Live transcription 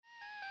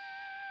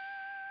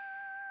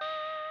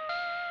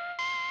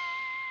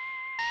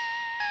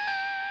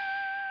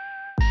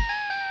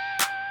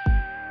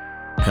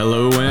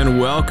Hello and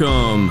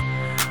welcome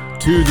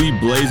to the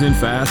Blazing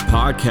Fast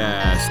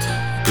podcast.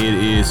 It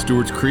is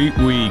Stewart's Creek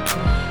week.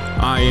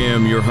 I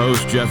am your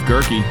host, Jeff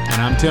Gerke.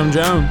 And I'm Tim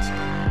Jones.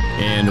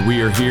 And we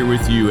are here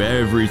with you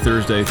every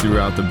Thursday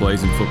throughout the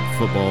Blazing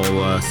football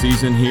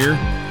season here.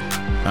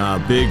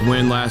 Big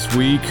win last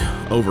week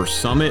over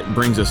Summit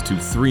brings us to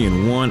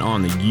 3-1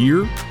 on the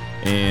year.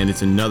 And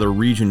it's another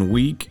region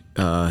week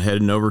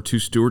heading over to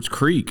Stewart's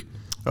Creek.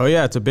 Oh,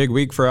 yeah, it's a big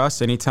week for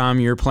us. Anytime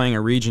you're playing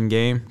a region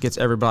game, gets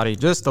everybody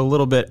just a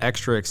little bit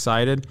extra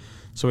excited.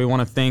 So we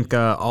want to thank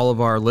all of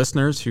our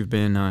listeners who've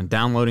been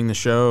downloading the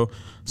show,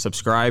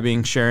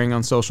 subscribing, sharing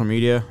on social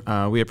media.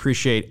 We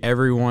appreciate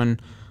every one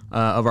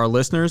of our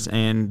listeners,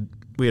 and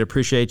we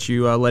appreciate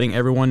you letting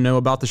everyone know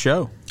about the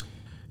show.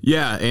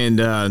 Yeah,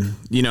 and,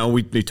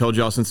 we told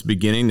y'all since the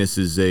beginning, this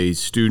is a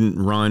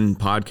student-run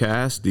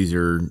podcast. These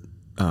are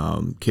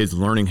kids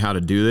learning how to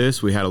do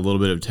this. We had a little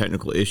bit of a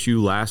technical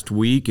issue last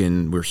week,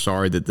 and we're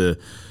sorry that the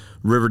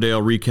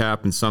Riverdale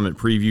recap and Summit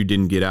preview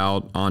didn't get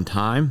out on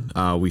time.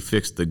 We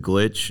fixed the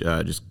glitch.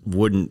 Just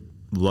wouldn't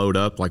load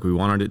up like we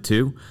wanted it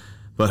to.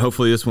 But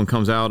hopefully this one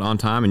comes out on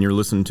time and you're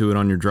listening to it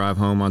on your drive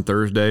home on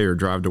Thursday or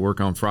drive to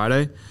work on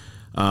Friday.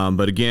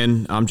 But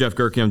again, I'm Jeff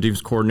Gerke. I'm defense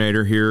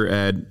coordinator here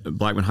at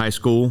Blackman High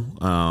School.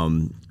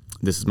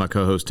 This is my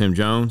co-host, Tim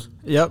Jones.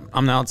 Yep,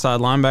 I'm the outside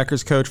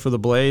linebackers coach for the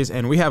Blaze,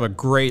 and we have a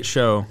great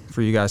show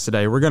for you guys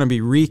today. We're going to be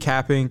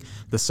recapping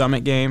the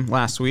Summit game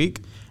last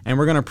week, and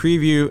we're going to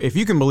preview, if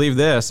you can believe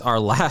this,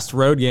 our last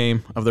road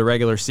game of the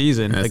regular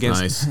season. That's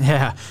nice.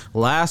 Yeah,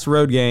 last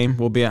road game.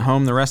 We'll be at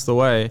home the rest of the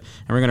way,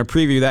 and we're going to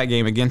preview that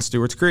game against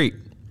Stewart's Creek.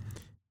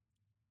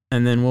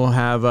 And then we'll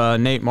have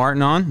Nate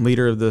Martin on,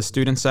 leader of the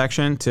student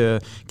section, to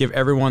give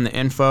everyone the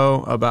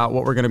info about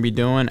what we're going to be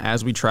doing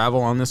as we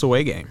travel on this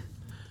away game.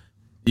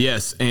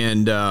 Yes,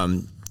 and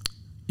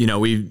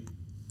we're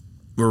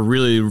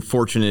really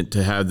fortunate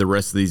to have the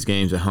rest of these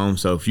games at home.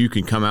 So if you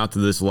can come out to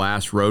this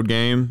last road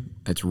game,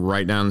 it's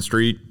right down the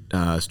street.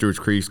 Stewart's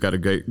Creek's got a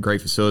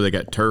great facility. They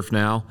got turf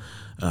now.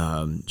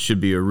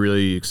 Should be a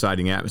really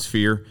exciting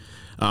atmosphere.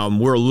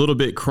 We're a little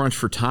bit crunched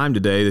for time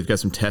today. They've got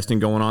some testing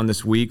going on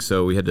this week,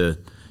 so we had to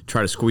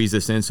try to squeeze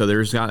this in. So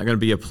there's not going to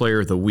be a player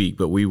of the week,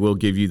 but we will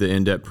give you the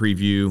in-depth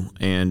preview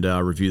and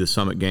review the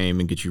Summit game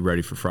and get you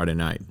ready for Friday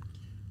night.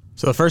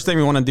 So the first thing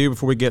we want to do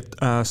before we get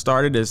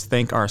started is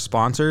thank our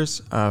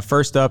sponsors.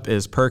 First up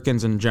is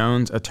Perkins &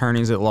 Jones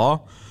Attorneys at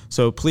Law.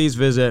 So please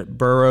visit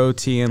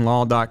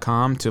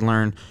burrowtnlaw.com to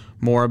learn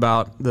more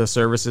about the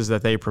services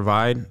that they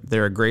provide.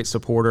 They're a great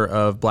supporter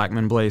of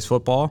Blackman Blaze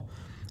football.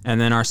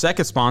 And then our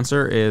second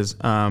sponsor is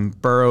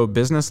Burrow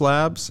Business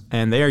Labs,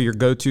 and they are your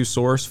go-to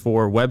source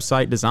for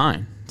website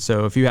design.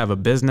 So if you have a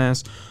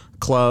business,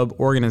 club,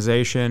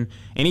 organization,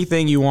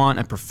 anything you want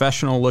a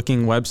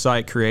professional-looking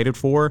website created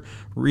for,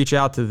 reach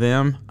out to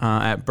them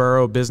at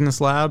Burrow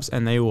Business Labs,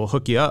 and they will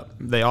hook you up.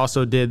 They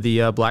also did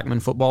the Blackman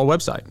football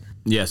website.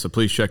 Yeah, so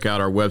please check out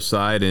our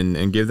website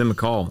and give them a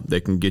call. They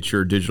can get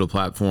your digital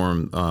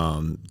platform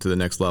to the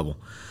next level.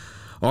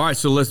 All right,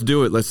 so let's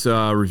do it. Let's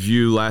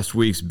review last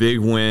week's big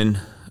win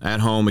at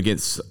home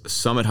against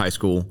Summit High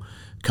School.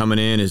 Coming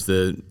in as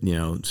the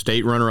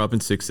state runner-up in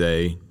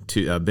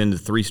 6A, been to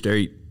 3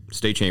 state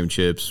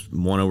championships,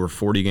 won over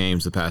 40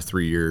 games the past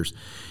 3 years.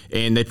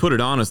 And they put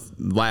it on us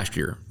last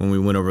year when we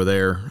went over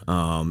there.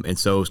 And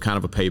so it was kind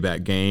of a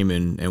payback game,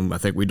 and I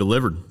think we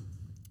delivered.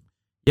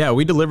 Yeah,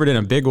 we delivered in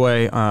a big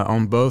way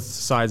on both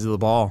sides of the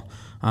ball.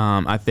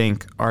 I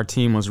think our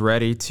team was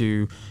ready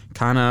to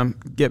kind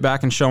of get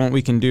back and show what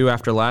we can do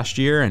after last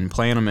year and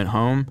playing them at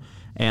home.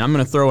 And I'm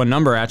going to throw a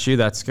number at you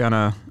that's going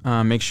to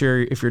make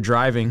sure if you're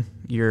driving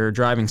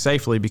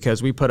safely,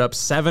 because we put up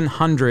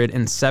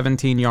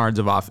 717 yards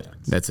of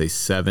offense. That's a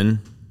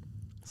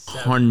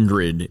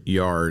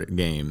 700-yard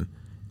game,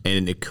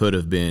 and it could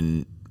have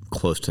been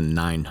close to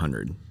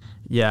 900.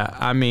 Yeah,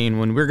 I mean,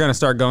 when we're going to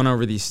start going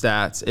over these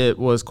stats, it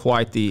was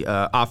quite the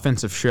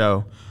offensive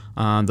show.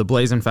 The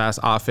Blazing Fast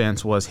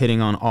offense was hitting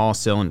on all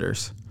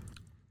cylinders.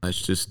 Let's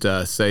just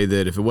say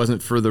that if it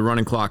wasn't for the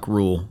running clock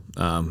rule,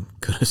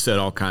 could have set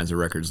all kinds of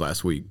records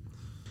last week.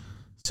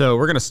 So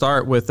we're going to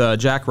start with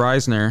Jack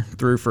Reisner,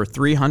 threw for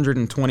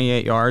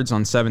 328 yards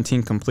on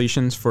 17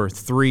 completions for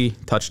 3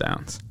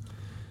 touchdowns.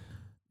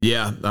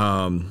 Yeah,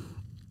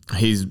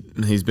 he's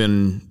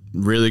been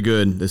really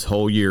good this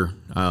whole year.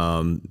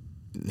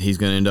 He's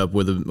going to end up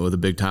with a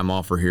big time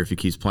offer here if he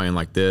keeps playing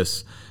like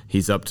this.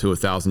 He's up to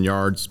 1,000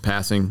 yards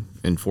passing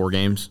in 4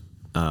 games.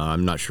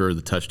 I'm not sure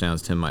the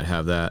touchdowns. Tim might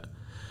have that.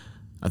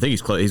 I think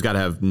he's close. He's got to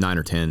have 9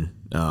 or 10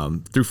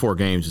 through 4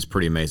 games. Is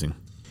pretty amazing.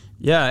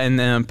 Yeah, and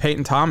then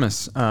Peyton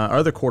Thomas, our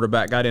other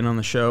quarterback, got in on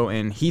the show,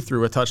 and he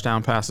threw a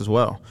touchdown pass as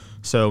well.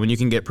 So when you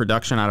can get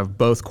production out of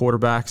both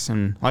quarterbacks,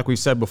 and like we've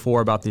said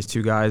before about these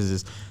two guys,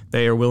 is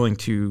they are willing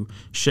to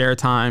share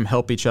time,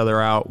 help each other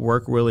out,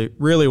 work really,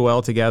 really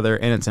well together,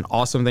 and it's an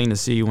awesome thing to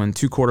see when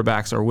 2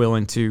 quarterbacks are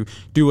willing to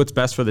do what's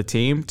best for the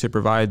team to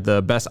provide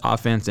the best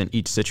offense in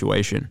each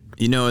situation.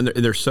 And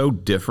they're so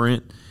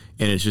different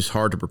and it's just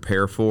hard to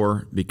prepare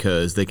for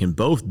because they can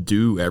both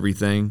do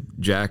everything.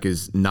 Jack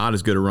is not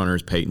as good a runner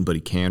as Peyton, but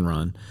he can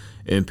run.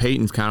 And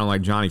Peyton's kind of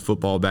like Johnny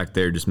Football back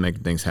there, just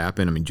making things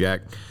happen. I mean,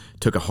 Jack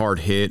took a hard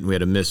hit, and we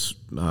had a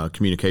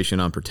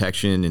miscommunication on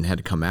protection and had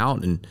to come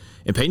out. And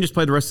Peyton just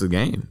played the rest of the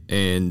game,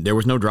 and there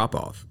was no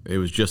drop-off. It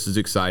was just as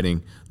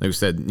exciting. Like we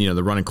said,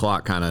 the running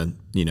clock kind of,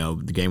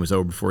 the game was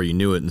over before you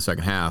knew it in the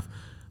second half.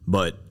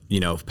 But,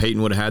 if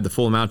Peyton would have had the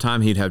full amount of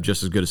time, he'd have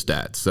just as good a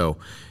stats. So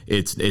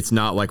it's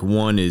not like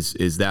one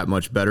is that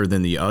much better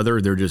than the other.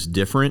 They're just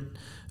different.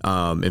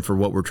 And for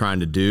what we're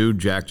trying to do,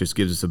 Jack just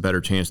gives us a better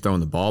chance throwing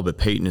the ball. But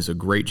Peyton is a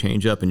great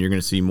changeup, and you're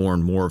going to see more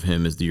and more of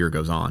him as the year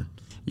goes on.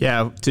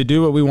 Yeah, to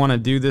do what we want to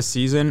do this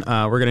season,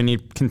 we're going to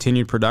need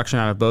continued production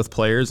out of both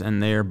players,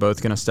 and they are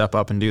both going to step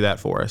up and do that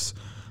for us.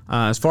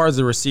 As far as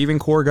the receiving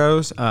core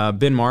goes,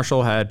 Ben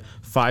Marshall had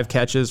 5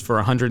 catches for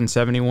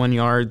 171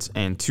 yards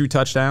and 2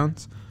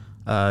 touchdowns.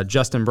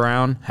 Justin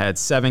Brown had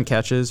 7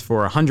 catches for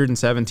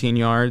 117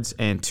 yards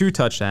and 2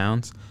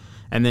 touchdowns.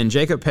 And then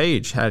Jacob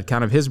Page had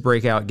kind of his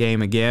breakout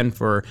game again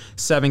for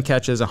 7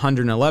 catches,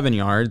 111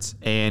 yards.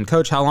 And,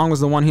 Coach, how long was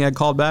the one he had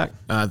called back?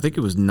 I think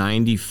it was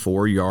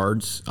 94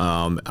 yards.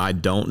 I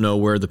don't know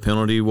where the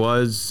penalty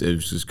was. It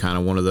was just kind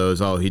of one of those,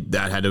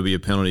 that had to be a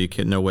penalty.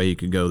 No way he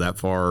could go that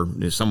far.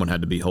 Someone had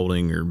to be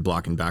holding or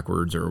blocking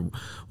backwards or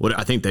what.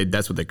 I think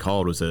that's what they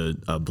called was a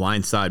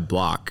blindside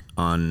block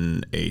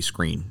on a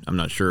screen. I'm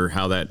not sure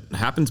how that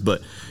happens,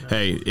 but,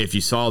 hey, if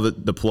you saw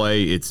the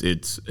play,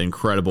 it's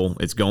incredible.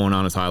 It's going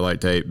on his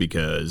highlight tape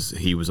because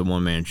he was a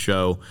one-man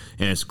show,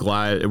 and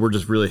we're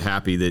just really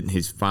happy that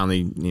he's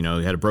finally, he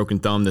had a broken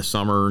thumb this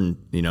summer,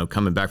 and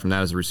coming back from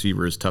that as a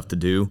receiver is tough to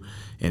do,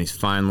 and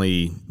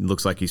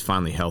looks like he's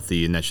finally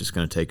healthy, and that's just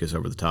going to take us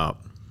over the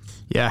top.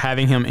 Yeah,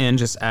 having him in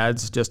just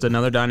adds just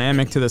another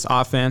dynamic to this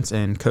offense,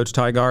 and Coach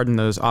Tygard and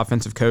those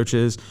offensive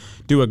coaches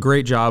do a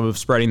great job of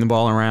spreading the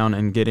ball around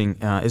and getting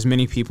as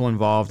many people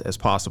involved as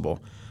possible.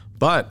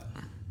 But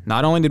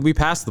not only did we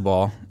pass the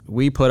ball,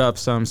 we put up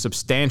some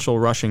substantial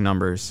rushing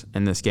numbers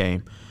in this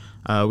game.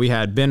 We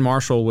had Ben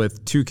Marshall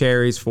with 2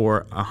 carries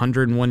for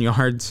 101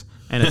 yards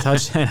and a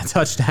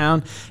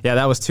touchdown. Yeah,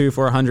 that was 2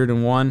 for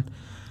 101.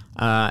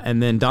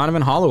 And then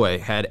Donovan Holloway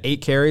had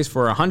 8 carries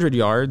for 100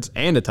 yards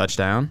and a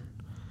touchdown.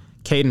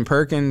 Caden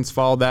Perkins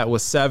followed that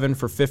with 7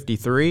 for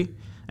 53.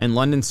 And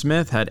London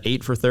Smith had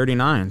 8 for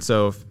 39.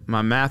 So if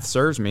my math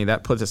serves me,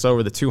 that puts us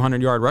over the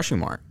 200-yard rushing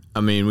mark. I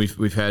mean,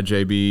 we've had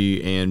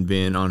JB and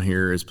Ben on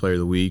here as Player of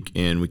the Week,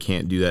 and we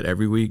can't do that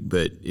every week.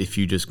 But if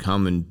you just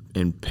come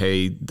and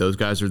pay, those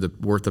guys are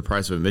worth the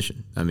price of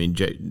admission. I mean,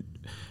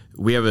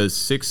 we have a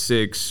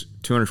 6'6",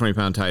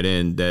 220-pound tight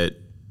end that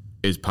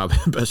is probably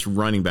the best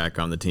running back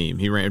on the team.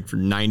 He ran for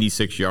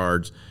 96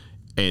 yards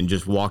and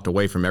just walked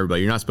away from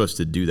everybody. You're not supposed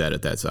to do that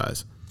at that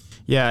size.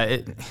 Yeah,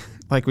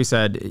 like we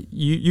said,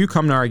 you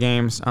come to our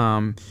games.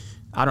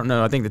 I don't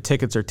know. I think the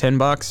tickets are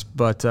 $10,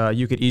 but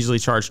you could easily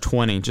charge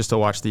 $20 just to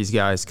watch these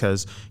guys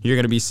because you're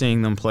going to be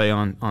seeing them play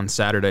on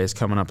Saturdays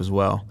coming up as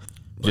well.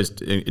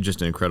 Just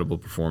an incredible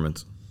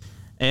performance.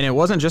 And it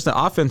wasn't just an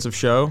offensive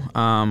show.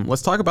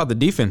 Let's talk about the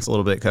defense a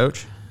little bit,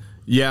 Coach.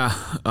 Yeah.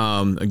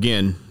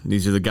 Again,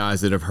 these are the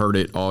guys that have heard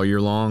it all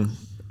year long,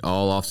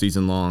 all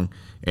offseason long,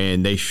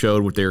 and they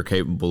showed what they were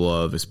capable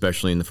of,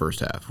 especially in the first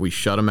half. We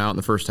shut them out in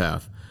the first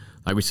half.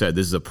 Like we said,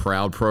 this is a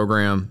proud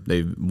program.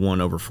 They've won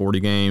over 40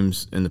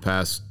 games in the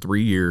past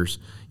 3 years.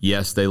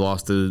 Yes, they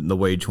lost the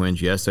Wade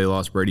twins. Yes, they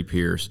lost Brady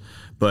Pierce.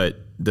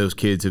 But those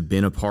kids have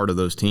been a part of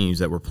those teams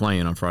that were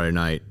playing on Friday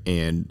night,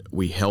 and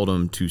we held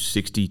them to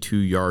 62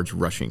 yards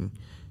rushing.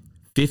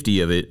 50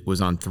 of it was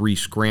on 3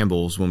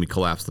 scrambles when we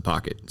collapsed the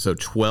pocket. So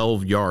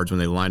 12 yards when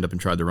they lined up and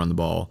tried to run the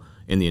ball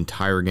in the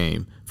entire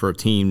game for a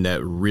team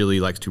that really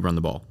likes to run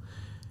the ball.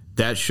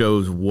 That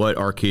shows what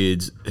our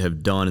kids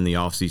have done in the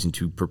offseason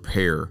to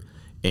prepare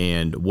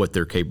and what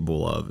they're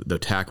capable of. The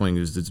tackling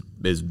is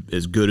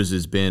as good as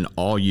it's been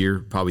all year,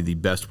 probably the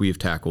best we have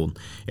tackled.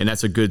 And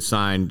that's a good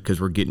sign because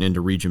we're getting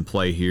into region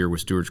play here with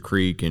Stewart's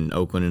Creek and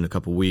Oakland in a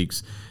couple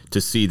weeks to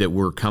see that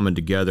we're coming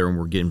together and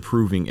we're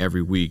improving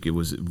every week. It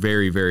was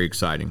very, very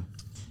exciting.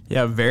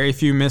 Yeah, very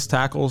few missed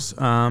tackles.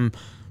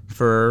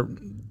 For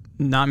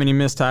not many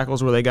missed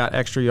tackles where they got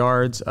extra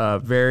yards.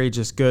 Very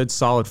just good,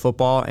 solid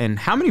football. And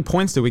how many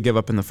points did we give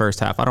up in the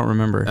first half? I don't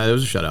remember. It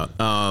was a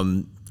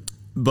shutout.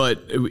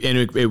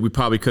 We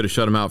probably could have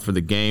shut them out for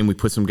the game. We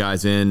put some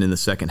guys in the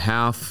second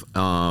half,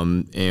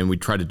 and we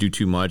tried to do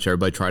too much.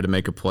 Everybody tried to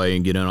make a play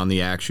and get in on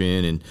the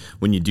action. And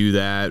when you do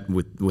that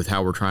with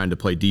how we're trying to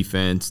play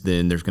defense,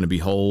 then there's going to be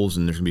holes,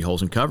 and there's going to be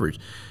holes in coverage.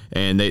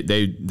 And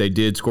they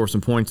did score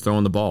some points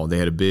throwing the ball. They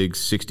had a big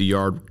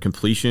 60-yard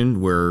completion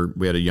where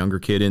we had a younger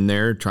kid in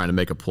there trying to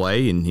make a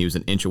play, and he was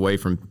an inch away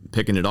from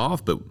picking it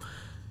off, but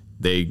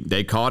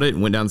They caught it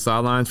and went down the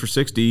sidelines for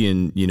 60,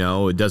 and,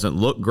 it doesn't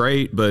look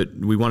great, but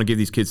we want to give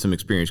these kids some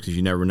experience because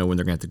you never know when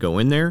they're going to have to go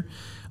in there.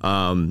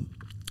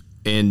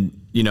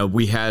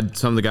 We had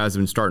some of the guys that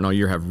have been starting all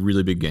year have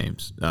really big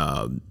games.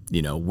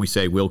 We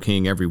say Will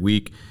King every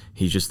week.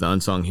 He's just the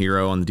unsung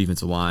hero on the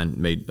defensive line,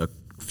 made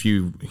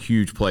few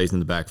huge plays in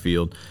the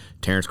backfield.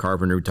 Terrence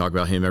Carpenter, we talk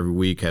about him every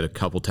week, had a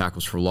couple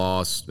tackles for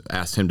loss.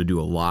 Asked him to do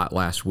a lot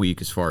last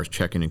week as far as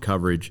checking and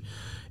coverage.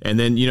 And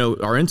then,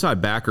 our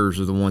inside backers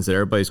are the ones that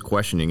everybody's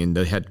questioning, and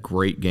they had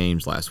great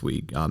games last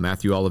week.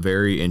 Matthew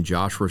Oliveri and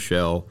Josh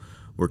Rochelle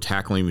were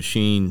tackling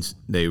machines.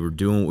 They were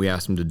doing what we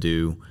asked them to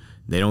do.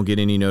 They don't get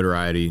any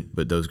notoriety,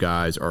 but those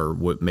guys are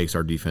what makes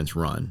our defense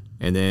run.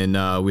 And then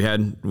we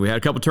had a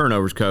couple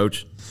turnovers,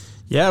 Coach.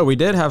 Yeah, we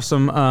did have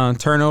some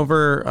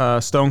turnover,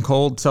 stone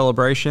cold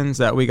celebrations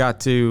that we got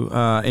to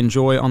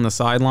enjoy on the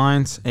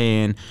sidelines.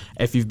 And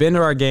if you've been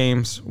to our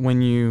games,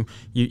 when you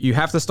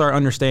have to start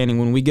understanding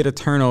when we get a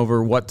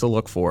turnover what to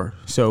look for.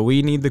 So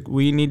we need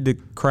the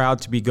crowd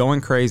to be going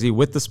crazy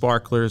with the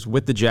sparklers,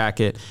 with the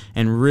jacket,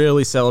 and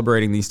really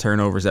celebrating these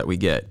turnovers that we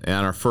get.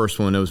 And our first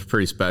one, it was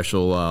pretty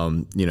special.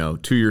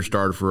 2-year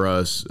starter for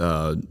us,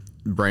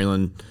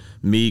 Braylon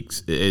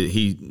Meeks.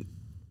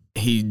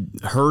 He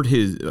heard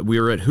we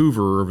were at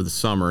Hoover over the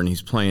summer, and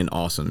he's playing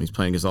awesome. He's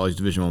playing against all these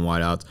Division I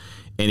wideouts,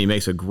 and he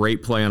makes a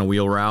great play on a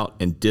wheel route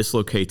and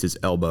dislocates his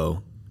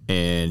elbow,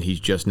 and he's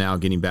just now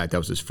getting back. That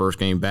was his first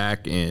game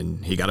back,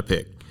 and he got a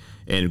pick.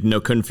 And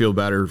couldn't feel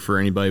better for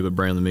anybody but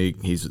Braylon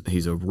Meek.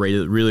 He's a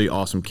really, really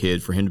awesome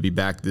kid. For him to be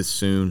back this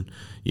soon,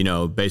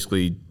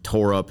 basically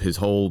tore up his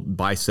whole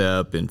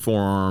bicep and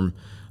forearm,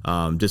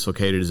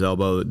 dislocated his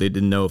elbow. They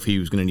didn't know if he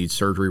was going to need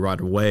surgery right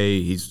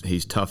away.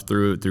 He's tough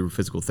through it, through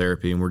physical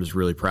therapy, and we're just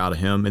really proud of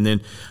him. And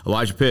then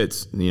Elijah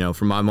Pitts,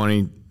 for my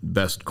money,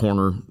 best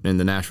corner in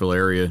the Nashville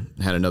area,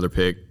 had another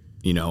pick,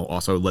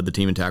 also led the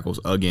team in tackles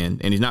again.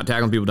 And he's not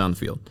tackling people down the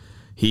field.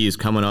 He is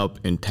coming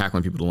up and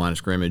tackling people to the line of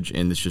scrimmage,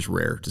 and it's just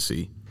rare to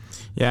see.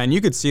 Yeah, and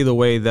you could see the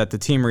way that the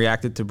team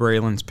reacted to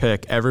Braylon's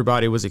pick.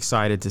 Everybody was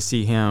excited to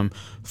see him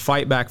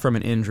fight back from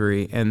an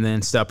injury and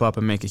then step up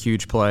and make a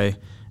huge play.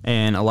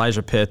 And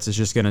Elijah Pitts is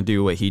just going to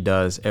do what he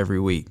does every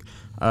week.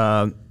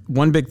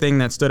 One big thing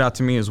that stood out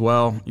to me as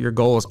well, your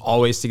goal is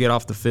always to get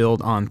off the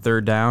field on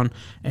third down,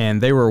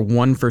 and they were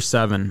 1 for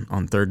 7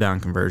 on third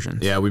down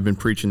conversions. Yeah, we've been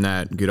preaching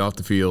that. Get off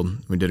the field.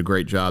 We did a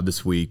great job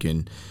this week,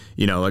 and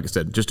like I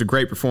said, just a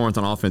great performance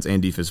on offense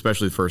and defense,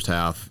 especially the first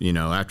half.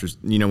 After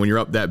when you're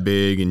up that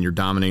big and you're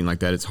dominating like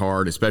that, it's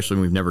hard, especially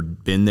when we've never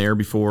been there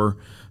before,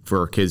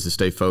 for our kids to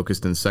stay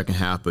focused in the second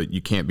half. But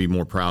you can't be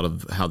more proud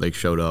of how they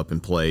showed up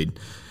and played.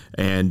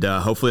 And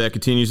hopefully that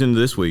continues into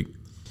this week.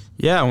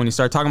 Yeah, when you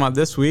start talking about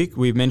this week,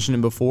 we've mentioned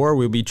it before,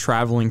 we'll be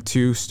traveling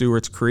to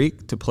Stewart's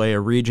Creek to play a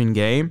region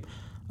game.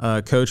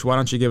 Coach, why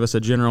don't you give us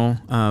a general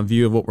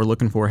view of what we're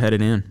looking for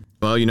headed in?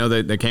 Well,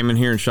 they came in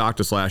here and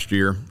shocked us last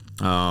year.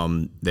 We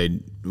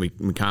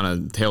kind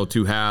of tailed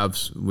two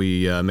halves.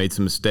 We made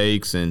some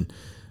mistakes and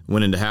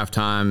went into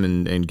halftime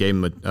and gave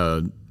them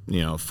a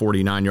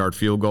 49-yard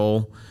field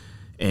goal.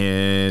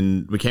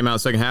 And we came out the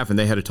second half, and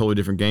they had a totally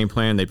different game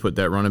plan. They put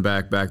that running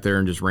back there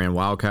and just ran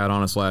Wildcat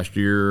on us last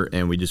year,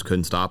 and we just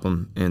couldn't stop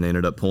them, and they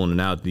ended up pulling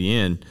it out at the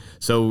end.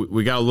 So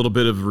we got a little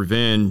bit of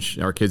revenge.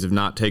 Our kids have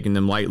not taken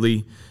them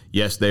lightly.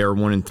 Yes, they are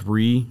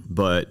 1-3,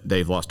 but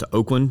they've lost to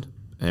Oakland,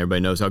 and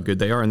everybody knows how good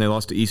they are, and they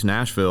lost to East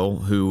Nashville,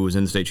 who was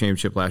in the state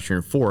championship last year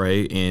in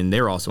 4A, and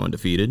they're also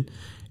undefeated.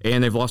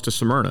 And they've lost to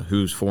Smyrna,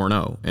 who's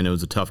 4-0, and it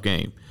was a tough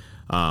game.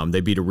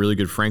 They beat a really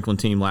good Franklin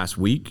team last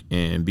week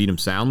and beat them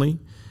soundly.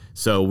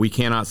 So we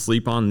cannot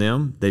sleep on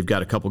them. They've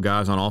got a couple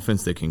guys on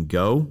offense that can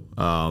go.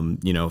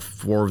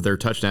 4 of their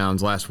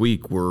touchdowns last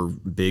week were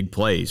big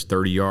plays,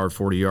 30-yard,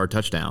 40-yard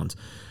touchdowns.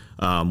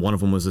 One of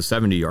them was a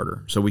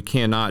 70-yarder. So we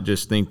cannot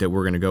just think that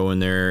we're going to go in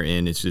there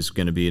and it's just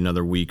going to be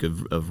another week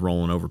of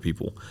rolling over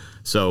people.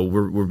 So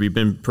we've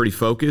been pretty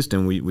focused,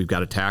 and we've got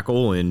to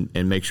tackle and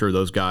make sure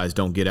those guys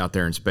don't get out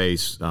there in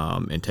space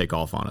and take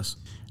off on us.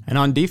 And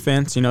on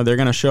defense, they're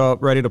going to show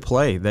up ready to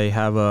play. They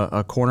have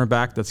a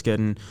cornerback that's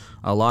getting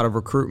a lot of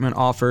recruitment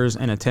offers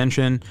and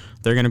attention.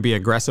 They're going to be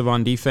aggressive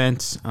on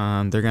defense.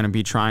 They're going to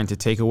be trying to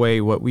take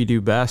away what we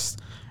do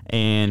best.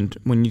 And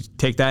when you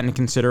take that into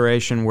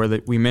consideration,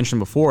 we mentioned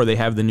before, they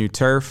have the new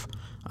turf.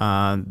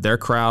 Their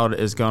crowd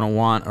is going to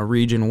want a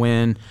region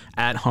win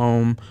at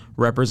home,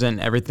 representing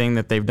everything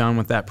that they've done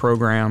with that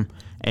program.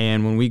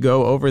 And when we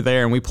go over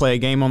there and we play a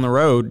game on the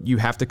road, you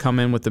have to come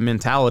in with the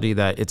mentality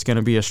that it's going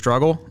to be a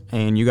struggle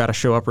and you got to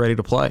show up ready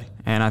to play.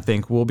 And I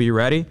think we'll be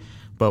ready,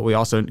 but we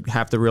also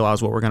have to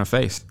realize what we're going to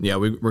face. Yeah,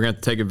 we're going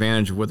to take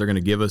advantage of what they're going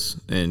to give us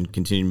and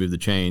continue to move the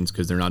chains,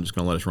 because they're not just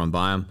going to let us run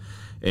by them.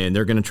 And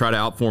they're going to try to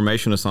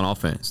out-formation us on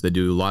offense. They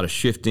do a lot of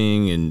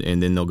shifting,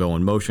 and then they'll go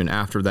in motion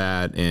after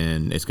that.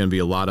 And it's going to be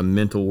a lot of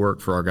mental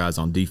work for our guys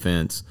on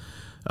defense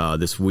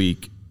this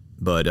week.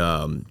 But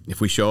if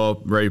we show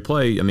up ready to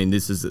play,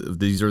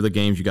 these are the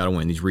games you got to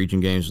win. These region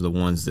games are the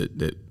ones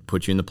that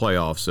put you in the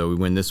playoffs. So we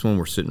win this one,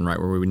 we're sitting right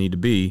where we need to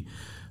be.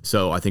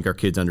 So I think our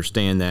kids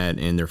understand that,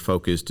 and they're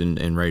focused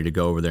and ready to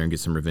go over there and get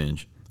some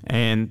revenge.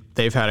 And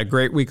they've had a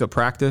great week of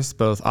practice,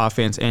 both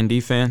offense and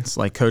defense.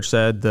 Like Coach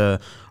said,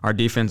 our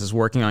defense is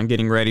working on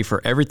getting ready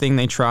for everything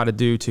they try to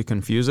do to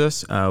confuse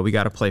us. We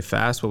got to play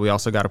fast, but we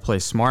also got to play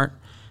smart.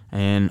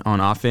 And on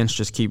offense,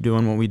 just keep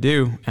doing what we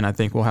do, and I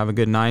think we'll have a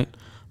good night.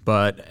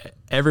 But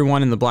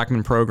everyone in the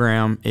Blackman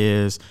program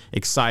is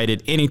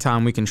excited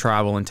anytime we can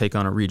travel and take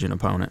on a region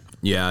opponent.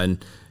 Yeah,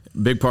 and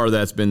big part of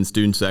that's been the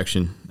student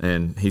section,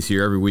 and he's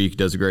here every week,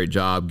 does a great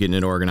job getting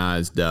it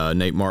organized.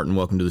 Nate Martin,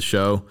 welcome to the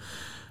show.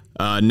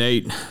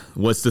 Nate,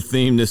 what's the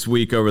theme this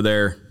week over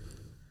there?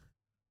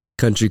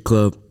 Country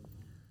club.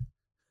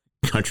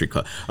 Country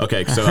club.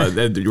 Okay, so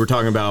we're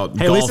talking about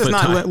hey, golf.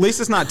 At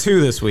least it's not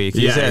 2 this week.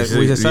 We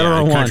just settled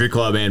on country 1.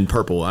 club and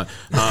purple.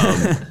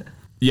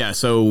 Yeah,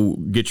 so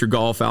get your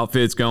golf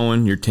outfits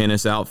going, your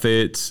tennis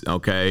outfits.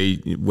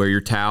 Okay, wear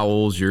your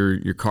towels,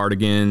 your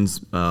cardigans.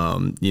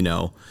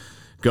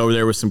 Go over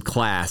there with some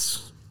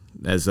class,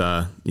 as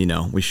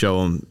we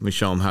show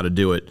them how to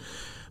do it.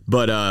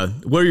 But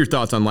what are your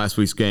thoughts on last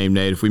week's game,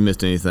 Nate? If we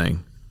missed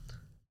anything,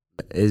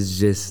 It's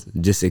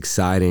just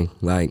exciting.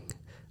 Like,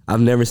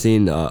 I've never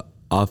seen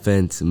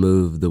offense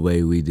move the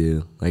way we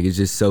do. Like, it's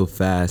just so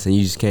fast, and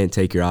you just can't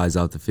take your eyes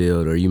off the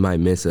field, or you might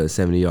miss a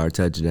 70-yard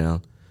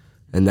touchdown.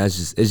 And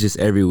it's just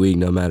every week,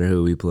 no matter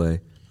who we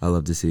play. I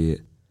love to see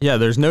it. Yeah,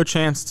 there's no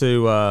chance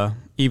to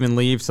even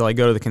leave till I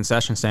go to the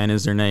concession stand,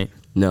 is there, Nate?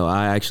 No,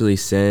 I actually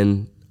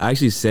send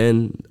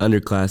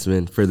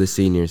underclassmen for the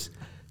seniors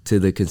to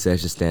the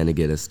concession stand to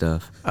get us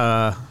stuff.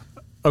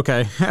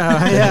 Okay.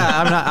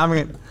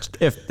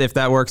 If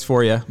that works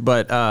for you.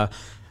 But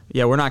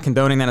we're not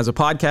condoning that as a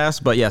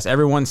podcast. But yes,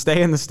 everyone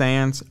stay in the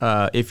stands.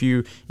 If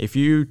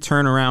you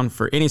turn around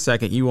for any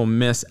second, you will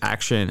miss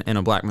action in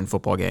a Blackman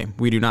football game.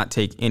 We do not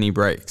take any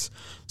breaks.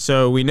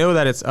 So we know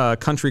that it's a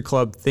country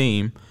club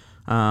theme.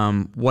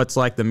 What's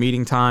like the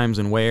meeting times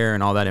and where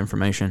and all that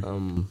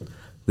information?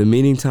 The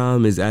meeting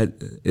time is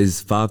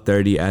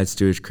 5:30 at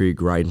Stewart's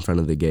Creek, right in front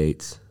of the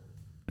gates.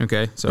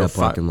 Okay, so that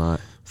parking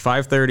lot.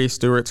 5:30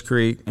 Stewart's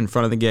Creek in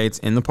front of the gates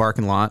in the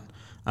parking lot.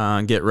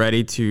 Get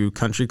ready to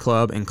country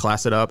club and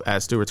class it up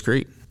at Stewart's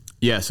Creek.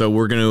 Yeah, so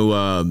we're going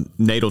to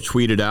Nate will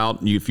tweet it out.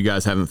 If you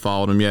guys haven't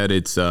followed him yet,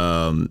 it's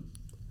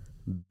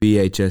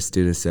BHS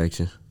student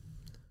section.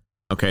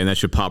 Okay, and that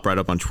should pop right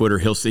up on Twitter.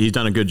 He's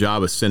done a good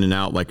job of sending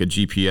out like a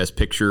GPS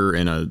picture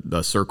and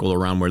a circle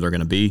around where they're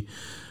going to be.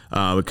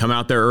 We come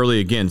out there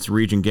early. Again, it's a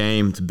region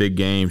game. It's a big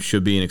game.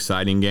 Should be an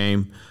exciting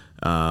game.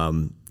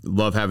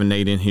 Love having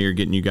Nate in here,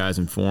 getting you guys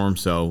informed.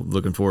 So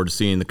looking forward to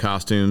seeing the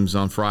costumes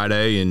on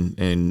Friday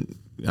and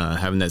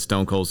having that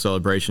Stone Cold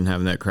celebration,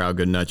 having that crowd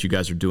go nuts. You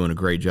guys are doing a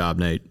great job,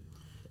 Nate.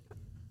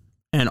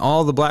 And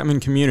all the Blackman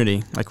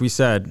community, like we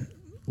said,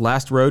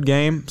 last road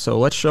game. So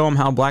let's show them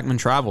how Blackman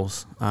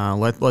travels.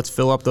 Let's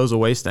fill up those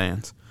away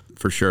stands.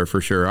 For sure.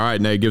 All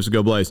right, Nate, give us a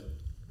go, Blaze.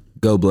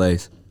 Go,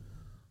 Blaze.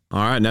 All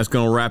right, and that's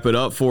going to wrap it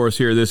up for us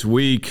here this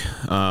week.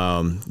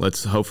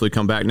 Let's hopefully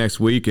come back next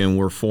week, and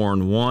we're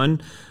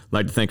 4-1. I'd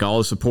like to thank all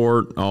the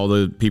support, all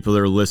the people that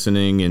are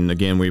listening, and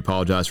again, we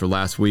apologize for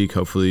last week.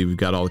 Hopefully, we've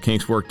got all the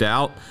kinks worked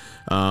out.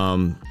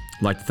 I'd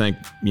like to thank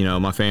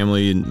my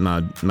family and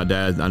my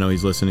dad. I know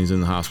he's listening. He's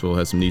in the hospital,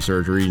 had some knee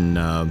surgery, and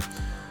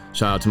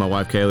shout out to my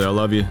wife Kaylee. I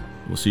love you.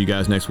 We'll see you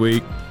guys next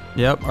week.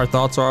 Yep, our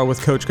thoughts are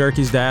with Coach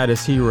Gerke's dad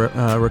as he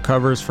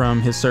recovers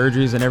from his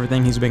surgeries and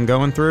everything he's been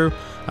going through.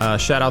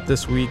 Shout out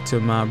this week to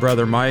my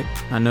brother Mike.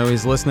 I know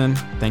he's listening.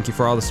 Thank you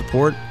for all the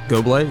support.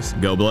 Go Blaze.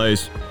 Go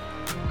Blaze.